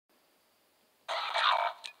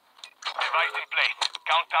Device in place.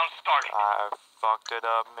 Countdown starting. I fucked it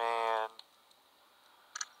up, man.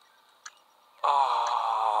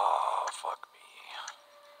 Oh, fuck me.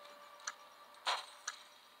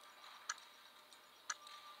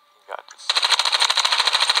 You got this.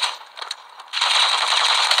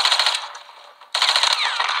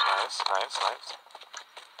 Nice.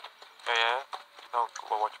 Yeah. No, watch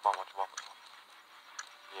your bomb.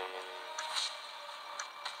 Yeah.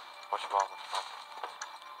 Watch your bomb.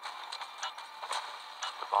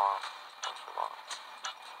 The bomb. Watch the bomb.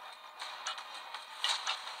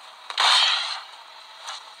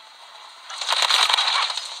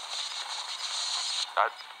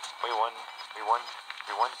 God, we won.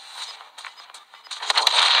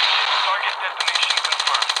 Target destination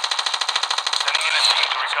confirmed. Sending in a team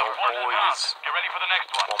to recover one round. Get ready for the next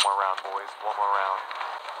one. One more round, boys. One more round.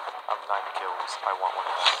 I'm 9 kills. I want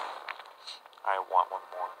one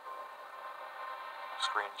more.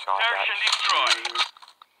 Screenshot that Destroy.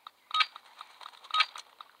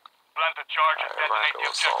 Plant the charge and detonate the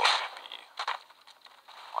objective.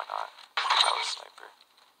 Why not? That was sniper.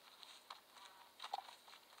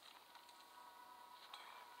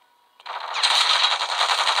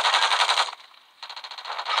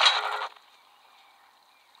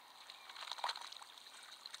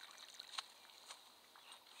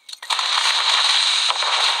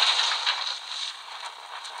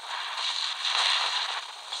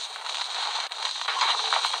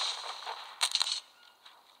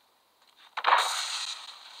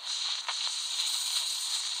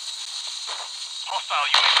 Hostile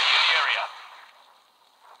UAV in the area.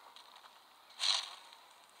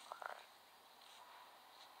 Alright.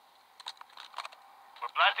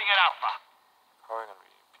 We're planting at Alpha. Probably gonna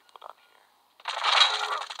be people down here.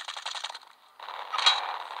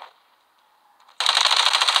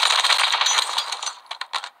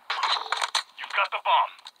 You've got the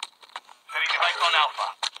bomb. Setting device on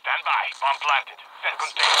Alpha. Stand by. Bomb planted. Set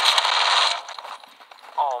containment.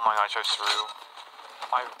 Oh my gosh, I threw.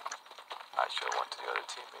 I should have went to the other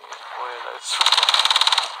teammate. Boy, that's...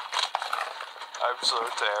 I'm so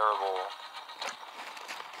terrible.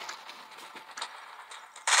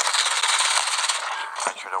 I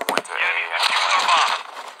should have went to A. Bomb.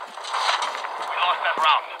 We lost that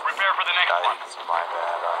round. Prepare for the next one. It's my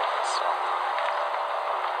bad. I messed up.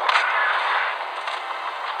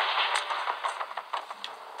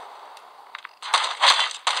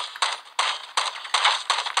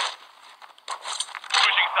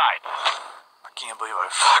 Pushing side. I can't believe I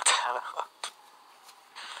fucked that up.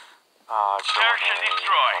 Search and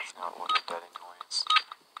destroy. One of the dead annoyance.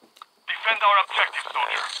 Defend our objective,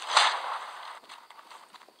 soldier.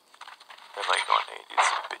 They're like going 80s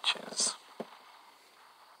bitches.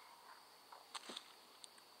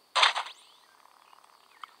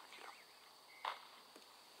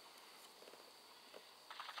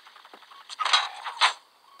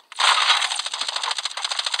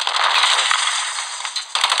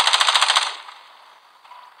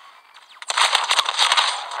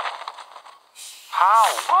 How?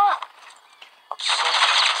 What? I'm so...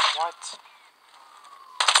 What?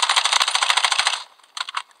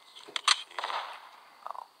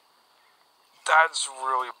 Oh. That's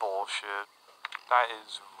really bullshit. That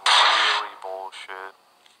is really bullshit.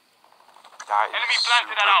 That is Enemy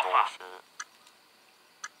planted at Alpha. bullshit.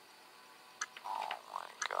 Oh my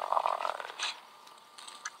gosh.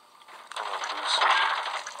 I'm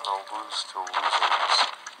gonna lose to losers.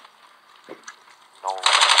 No.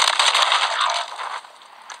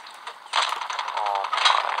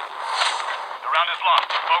 The round is lost.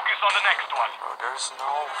 Focus on the next one. Bro, there's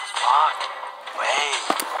no fuck way.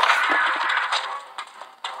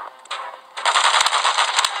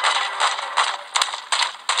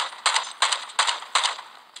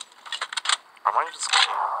 I might just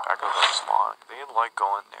camp back over the spawn. They like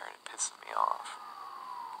going there and it pisses me off.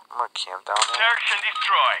 I'm gonna camp down there. Search and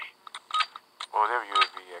destroy. Well, they have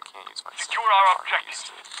UAV, I can't use my Secure our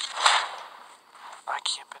objective. I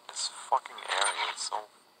camp in this fucking area, it's so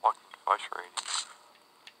fucking frustrating.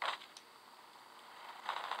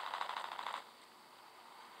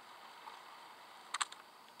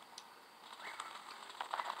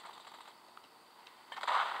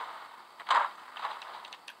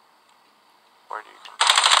 Where do you come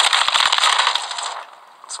from?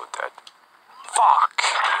 I'm so dead. Fuck!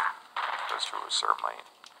 Those two were Sermite.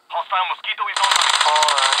 Hostile mosquito is online.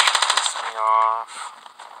 Oh, that just pissed me off.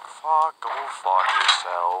 Fuck, go fuck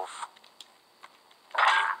yourself.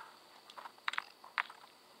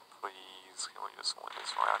 Please, can we just win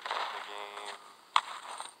this round in the game?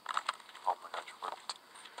 Oh my gosh, worked.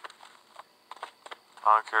 I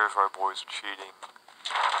don't care if our boys are cheating.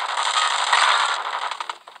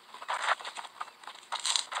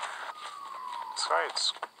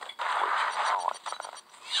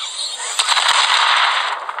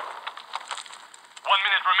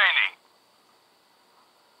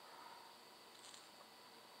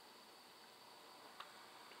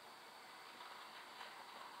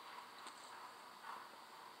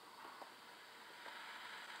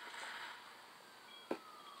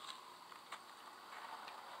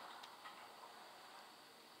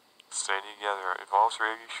 Stay together. If all three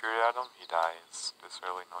of you shoot at him, he dies. There's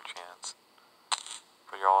really no chance.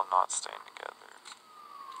 But you're all not staying together.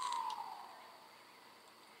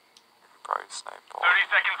 You can probably snipe all. 30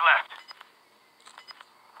 seconds left.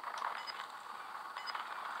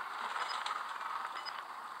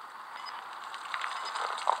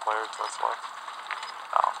 Top player that's left?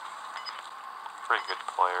 No. Pretty good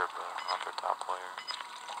player, but not their top player.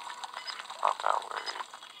 Not that worried.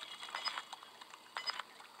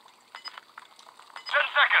 10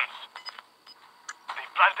 seconds. They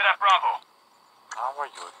planted at Bravo. Not where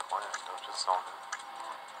you would plant, they'll just zone it.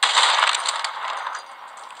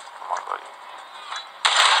 Come on, buddy.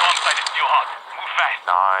 Bomb site is still hot. Move fast.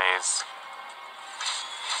 Nice.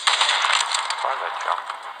 Try that jump.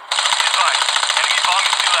 Advise. Enemy bomb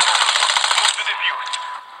is still active. Move to defuse.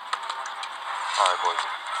 Alright, boys.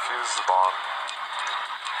 Fuse the bomb.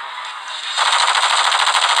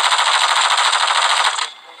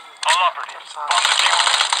 All operatives. Bomb defused.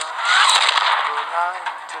 The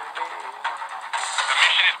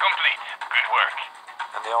mission is complete. Good work.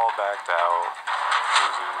 And they all backed out.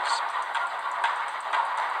 Losers.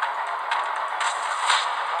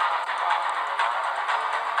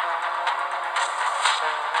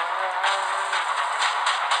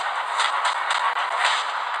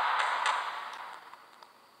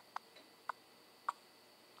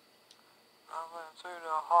 I went through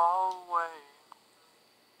the hallway.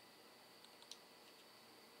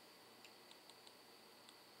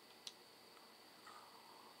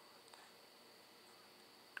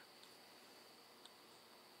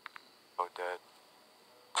 Oh, dead.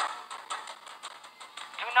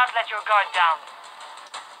 Do not let your guard down.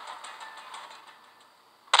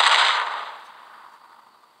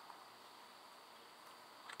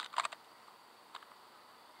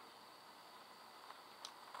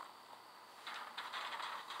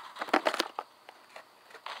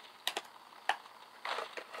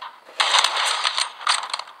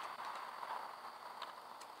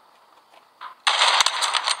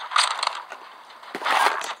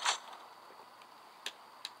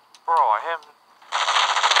 Bro, I hit him.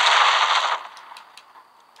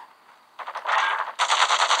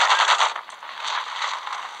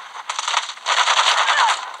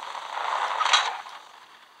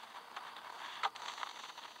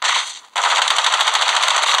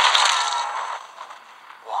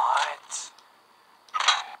 What?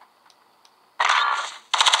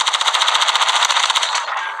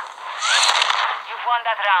 You've won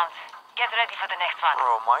that round. Get ready for the next one.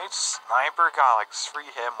 Bro, my sniper got like 3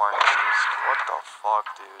 hit markers. What the fuck,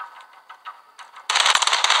 dude?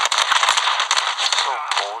 So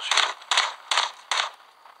bullshit.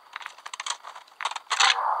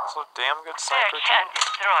 So damn good sniper Search and too.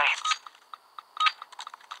 destroy.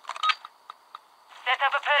 Set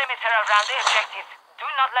up a perimeter around the objective. Do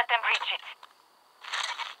not let them reach it.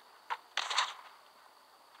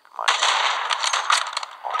 Come on.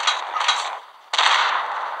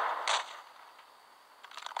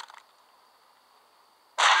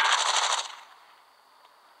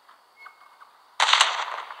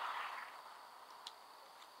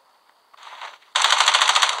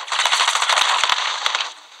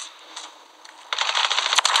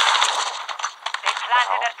 They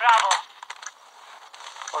planted at Bravo.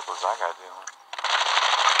 What was that guy doing?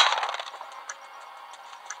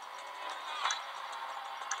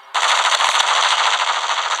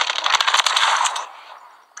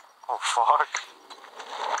 Oh fuck.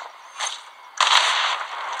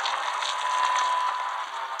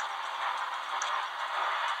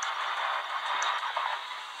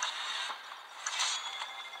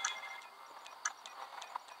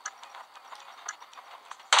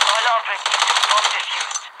 All operatives. Bomb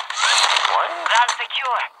defused. What? Round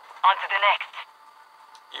secure. On to the next.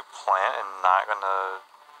 You plant and not gonna...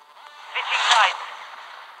 Switching sides.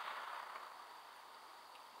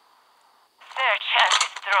 Search and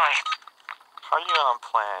destroy. How are you gonna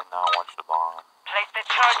plant and not watch the bomb? Place the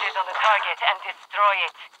charges on the target and destroy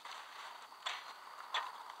it.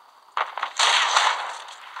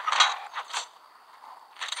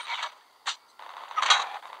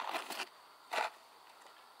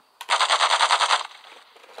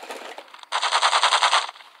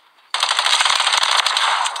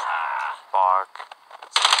 Fuck.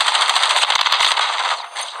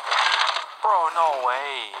 Bro, no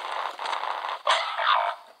way.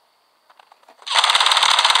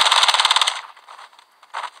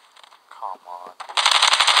 Come on.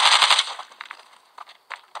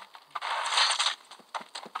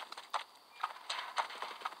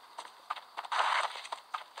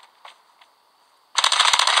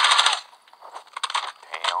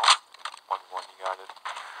 Damn. 1-1, you got it.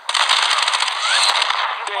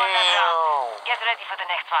 You won that round. Damn. Get ready for the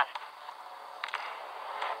next one.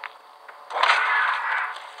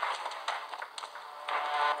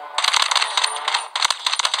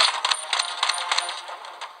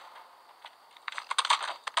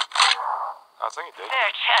 I think he did.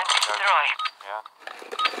 Search and destroy. Yeah.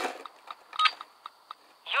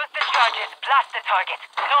 Use the charges. Blast the target.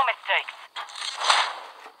 No mistakes.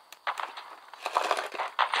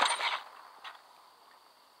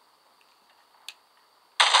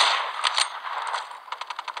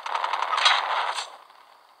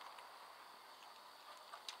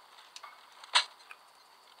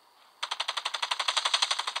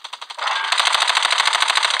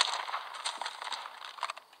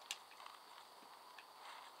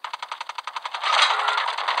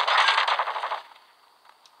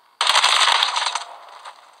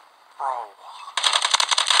 Bro.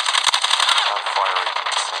 That fire is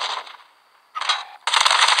insane.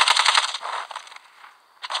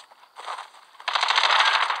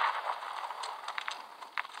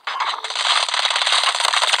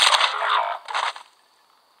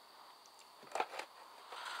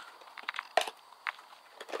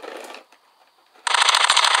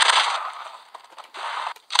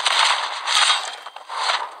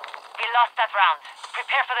 We lost that round.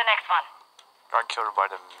 Prepare for the next one. Got killed by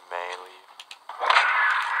the melee.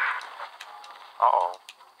 Uh-oh.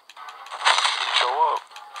 Show up.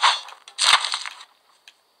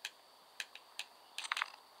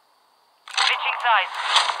 Switching sides.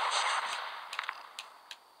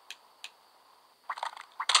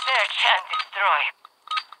 Search and destroy.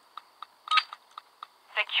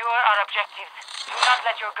 Secure our objectives. Do not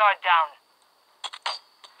let your guard down.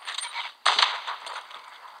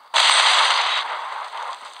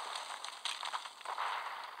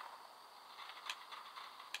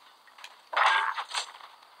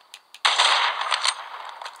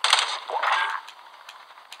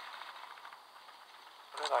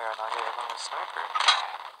 What did I not get hit on a sniper?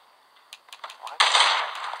 What?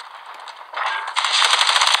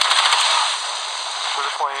 Through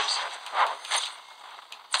the flames.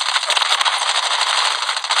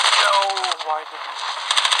 No! Why did he...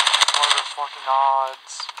 What are the fucking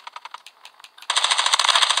odds?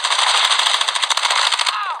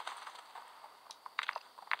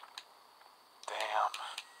 Damn.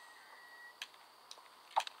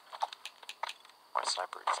 My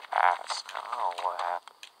sniper is ass. I don't know what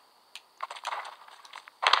happened.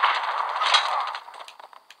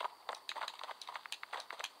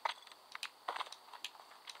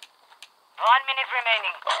 One minute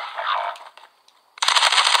remaining.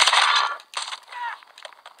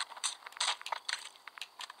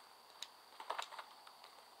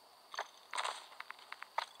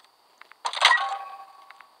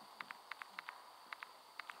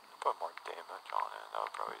 Put more damage on it. That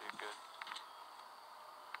would probably do good.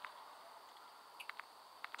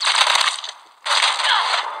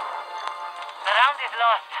 The round is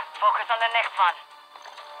lost. Focus on the next one.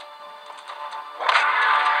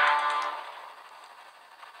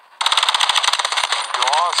 You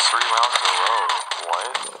lost 3 rounds in a row.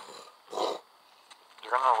 What?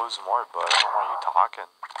 You're gonna lose more, but I don't want you talking.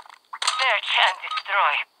 Search and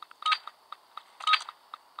destroy.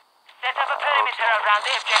 Set up a perimeter around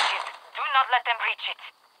the objectives. Do not let them breach it.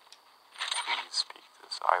 Please speak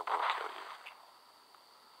this. I will kill you.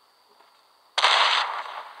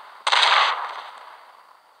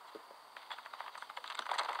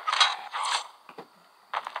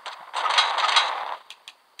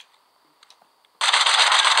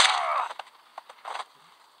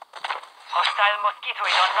 Hostile Mosquito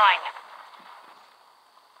is online.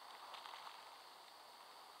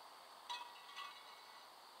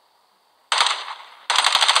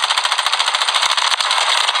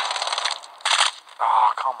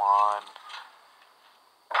 Oh, come on.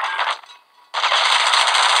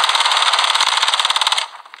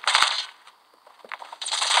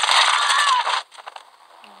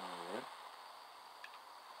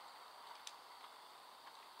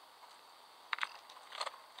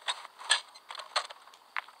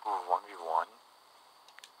 Ooh, 1v1.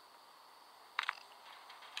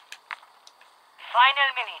 Final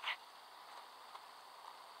minute.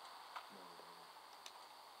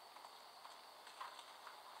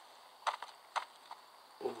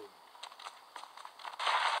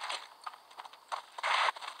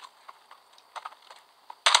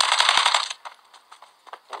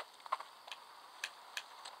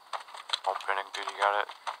 Opening, dude, you got it.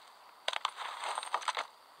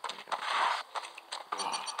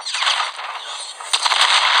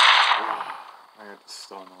 I got the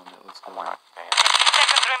stun on it. Let's go. Oh my god, damn. 60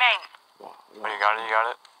 seconds remain. Wow, Oh, you got it, you got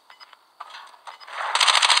it.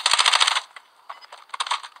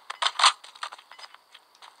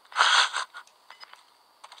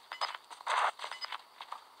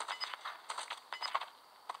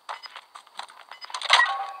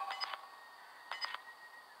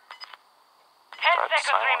 seconds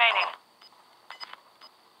silent remaining. mode.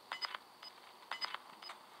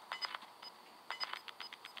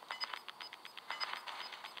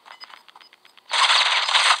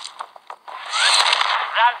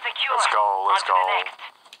 Round secure. Let's go, let's On to the go. next.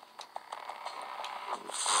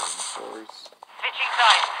 Force. Switching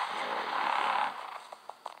sides.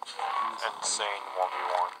 Insane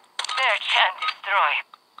 1v1. Search and destroy.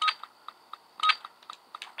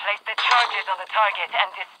 Place the charges on the target and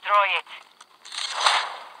destroy it.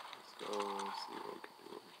 Let's go. See what we can do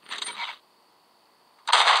over here.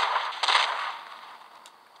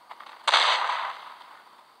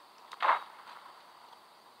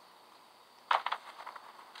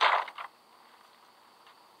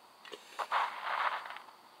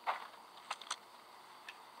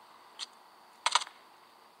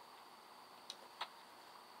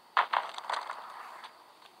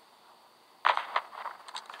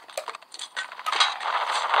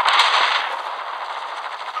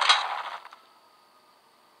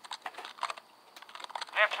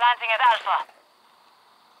 We're planting at Alpha.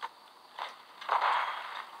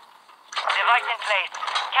 Device in place.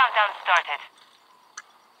 Countdown started.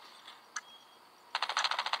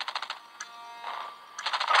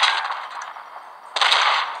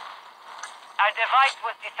 Our device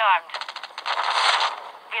was disarmed.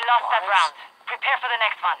 We lost that What? round. Prepare for the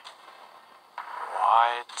next one.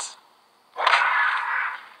 What?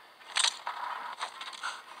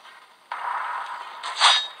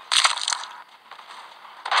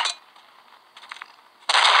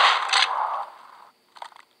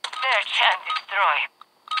 Search and destroy.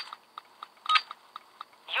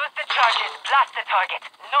 Use the charges. Blast the target.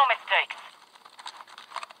 No mistakes.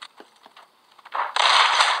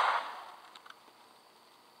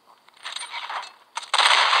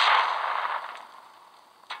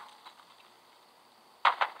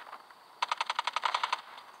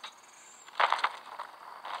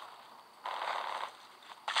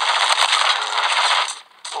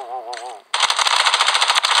 Whoa, whoa, whoa, whoa.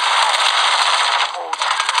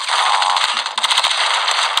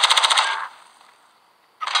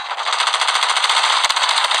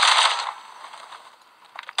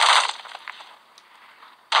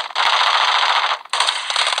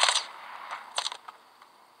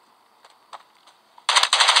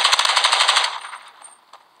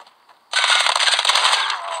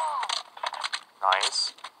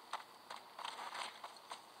 Nice.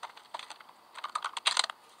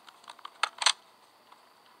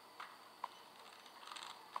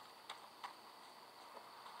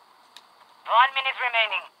 One minute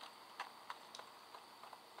remaining.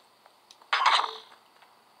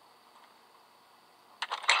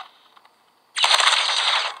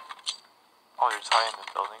 Oh, you're tying the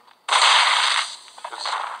building? Just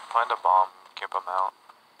find a bomb, keep them out.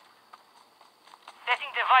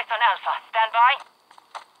 Setting device on Alpha. Stand by.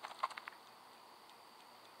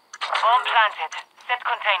 Bomb planted. Set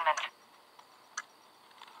containment.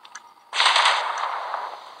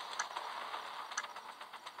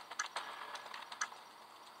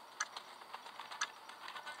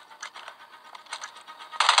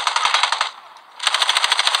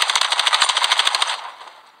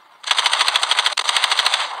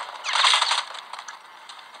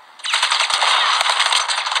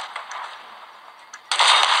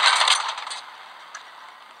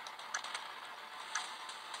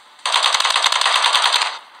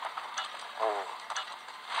 Oh.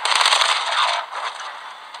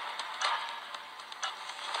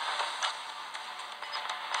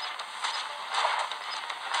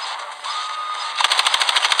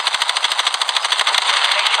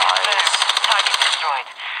 Nice. Target destroyed.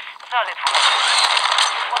 Solid work.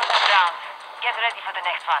 One more down. Get ready for the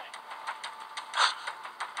next one.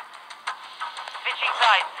 Switching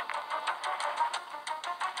sides.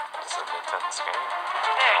 It's an intense game.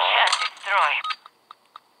 Search and destroy.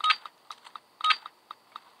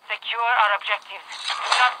 Secure our objectives. We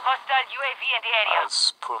got hostile UAV in the area.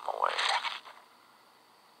 Let's put them away.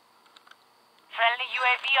 Friendly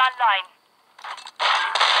UAV online.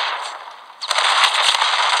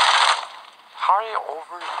 Hurry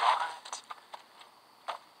over, what?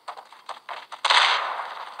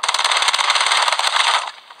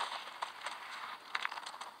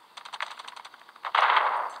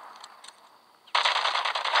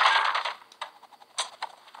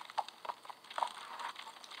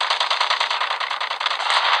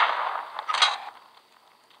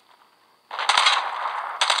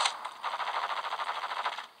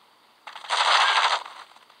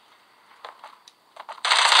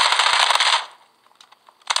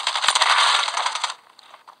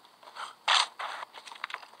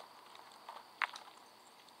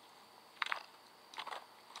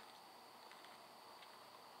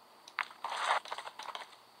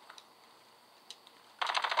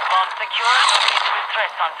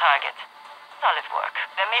 Press on target. Solid work.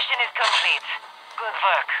 The mission is complete. Good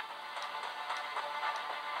work.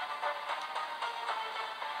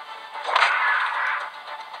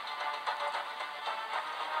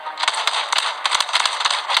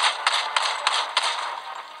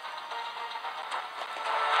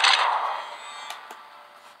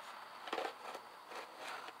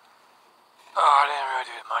 Oh, I didn't really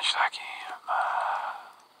do much that game.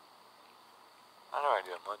 I didn't really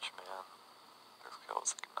do much, man. This kill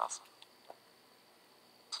was like nothing.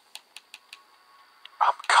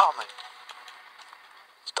 I'm coming.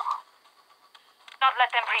 Stop. Not let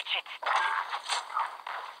them breach it.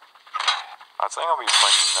 I think I'll be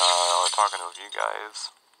playing, or talking with you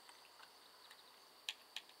guys.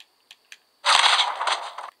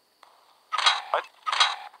 What?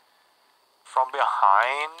 From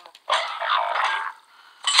behind?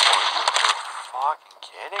 You're fucking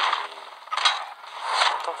kidding me.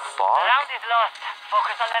 What the fuck? The round is lost.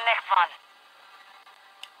 Focus on the next one.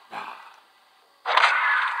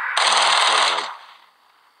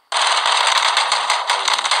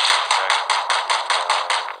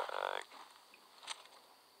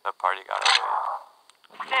 That party got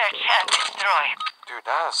away. Search and destroy. Dude,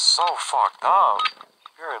 that is so fucked up.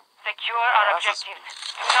 You're a Secure our that's a- objectives.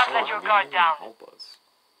 Do not let your guard down. Help us.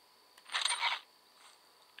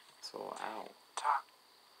 So, ow.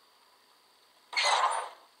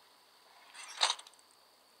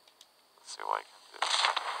 Let's see what I can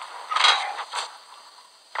do.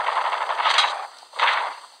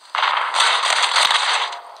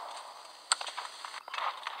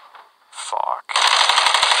 Fuck.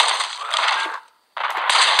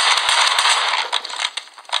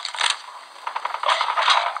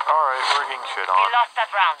 Alright, we're getting shit We on. lost that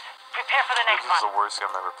round. Prepare for the This next is the one. worst game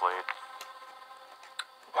I've ever played.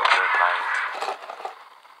 Good night.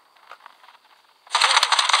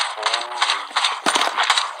 Holy shit.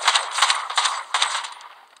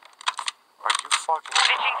 Are you fucking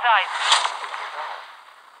Switching sides.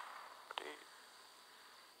 Dude,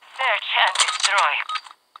 Search and destroy.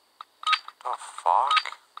 the fuck?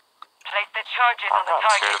 Place the charges I'm on the not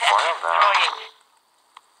target scared and to fire them now. destroy it.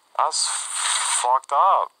 That's fucked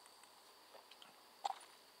up.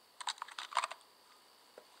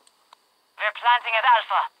 We're planting at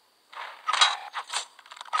Alpha.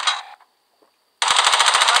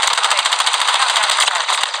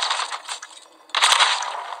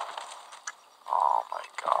 Oh my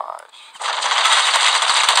gosh.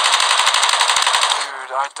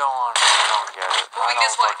 Dude, I don't get it. I Moving don't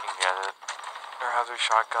this way. fucking get it. They have their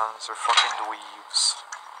shotguns, they're fucking dweebs.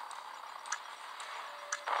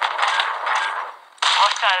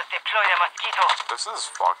 Hostiles deploy the Mosquito. This is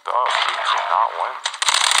fucked up. We cannot win.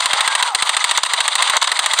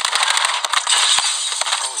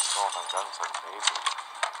 Holy cow, my guns are amazing.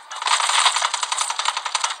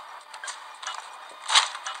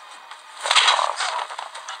 That's awesome.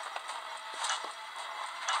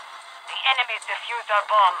 The enemies defused our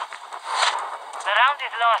bomb. The round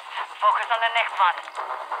is lost. Focus on the next one.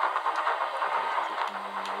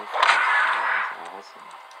 That's awesome.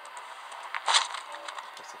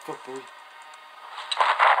 What's the fuck, boy?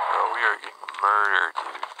 Bro, we are getting murdered,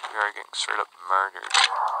 dude. We are getting straight up murdered.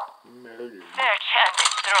 Murdered. Search and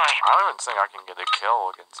destroy. I don't even think I can get a kill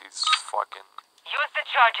against these fucking... Use the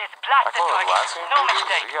charges. Blast I the thought the target. last game No losers?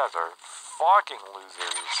 mistake. You guys are fucking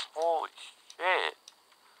losers. Holy shit.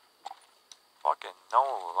 Fucking no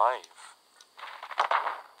life.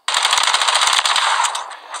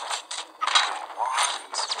 What?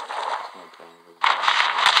 It's not telling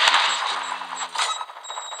me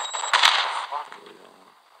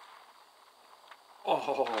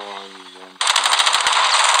Oh, I'm one.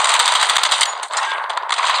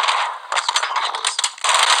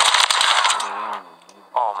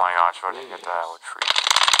 Oh my gosh, I didn't get that with free.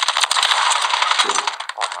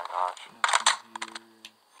 Oh my gosh.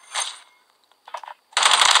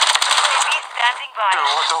 UAV standing by.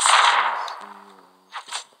 Dude, what the fuck?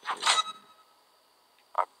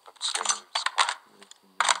 I'm scared to lose.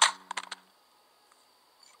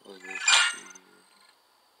 Dude,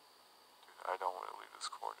 I don't want to leave this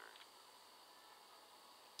quarter.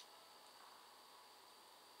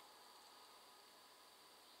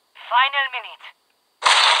 Final minute.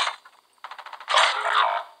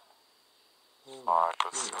 Fuck,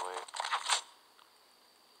 that's too late.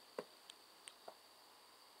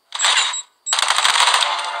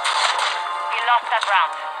 We lost that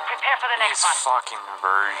round. Prepare for the These next one. fucking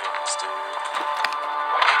versions, dude.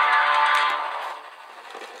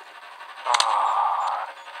 Ah,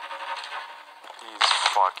 these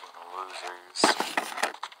fucking losers.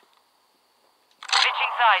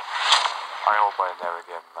 Switching sides. I hope I never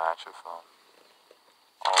get a match with them.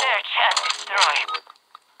 and destroy.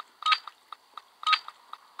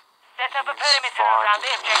 Set up a These perimeter around the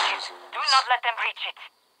fucking objective. Do losers. not let them breach it.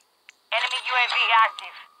 Enemy UAV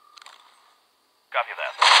active. Copy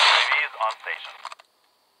that. UAV is on station.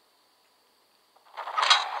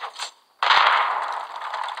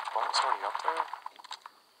 Bomb's already up there?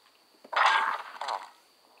 Oh.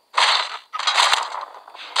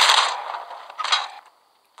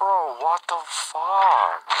 Bro, what the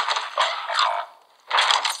fuck?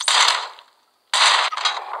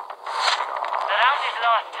 The round is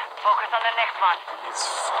lost. Focus on the next one. These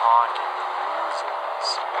fucking losers.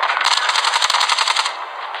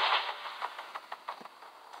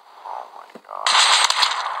 Oh my god.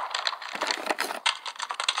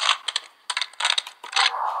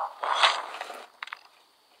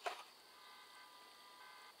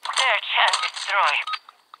 Search and destroy.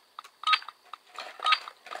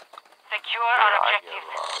 Secure our I objective.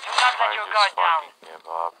 give up. Do not let I your just guard down. fucking give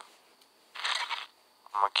up.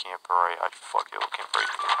 I'm a camper right. I fuck it. We'll camp right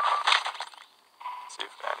here. See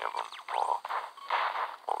if any of them will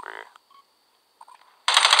over here.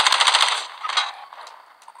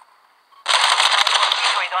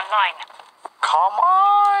 Decoys online. Come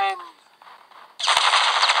on!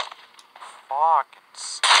 Fucking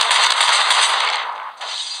so happy.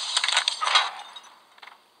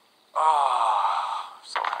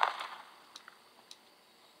 So fucking happy.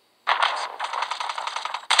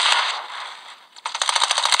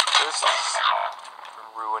 This is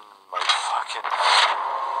ruining my fucking...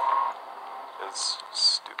 This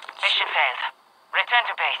stupid Mission shit. failed. Return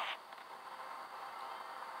to base.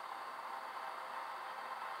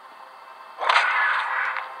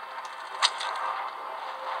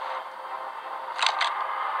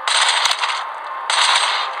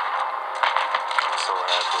 I'm so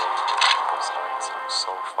happy those nights. I'm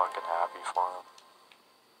so fucking happy for him.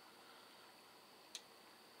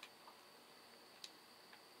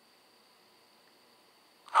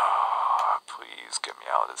 Please get me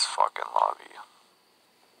out of this fucking lobby.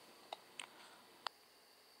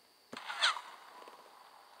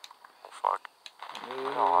 Oh fuck.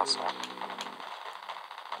 Oh, that's one.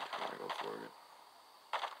 Gotta go for it.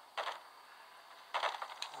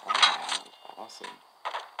 Oh, that's awesome.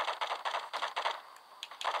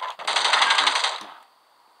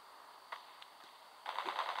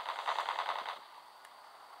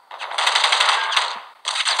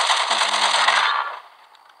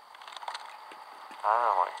 I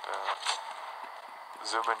don't like that.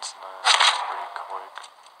 Zoom in's nice. Pretty quick.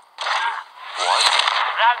 What?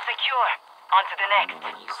 Round secure. On to the next.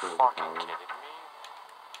 Are you So fucking overpowered. kidding me?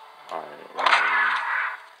 Alright,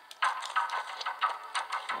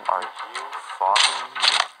 Are you fucking...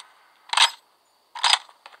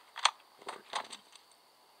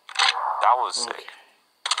 That was sick. okay.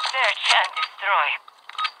 Search and destroy.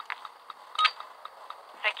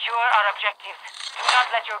 Secure our objective. Do not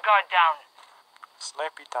let your guard down.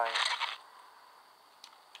 Snipey time.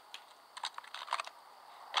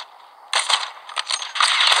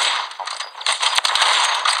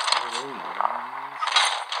 Oh, really nice.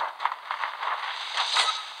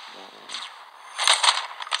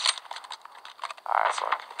 Alright,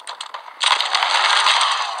 fuck.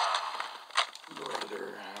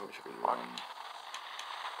 Brother, I wish I could run.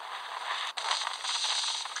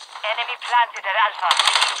 Enemy planted at Alpha.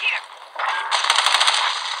 Here.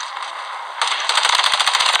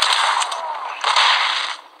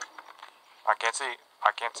 I can't see.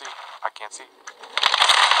 I can't see. I can't see.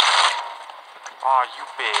 Aw, you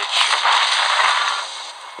bitch.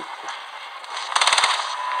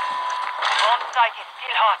 Bomb site is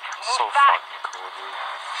still hot. Move So fast. fucking cool, dude.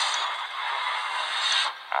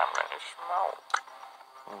 I'm gonna smoke.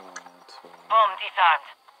 Bomb disarmed.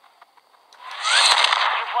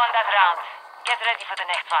 You've won that round. Get ready for the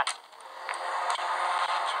next one.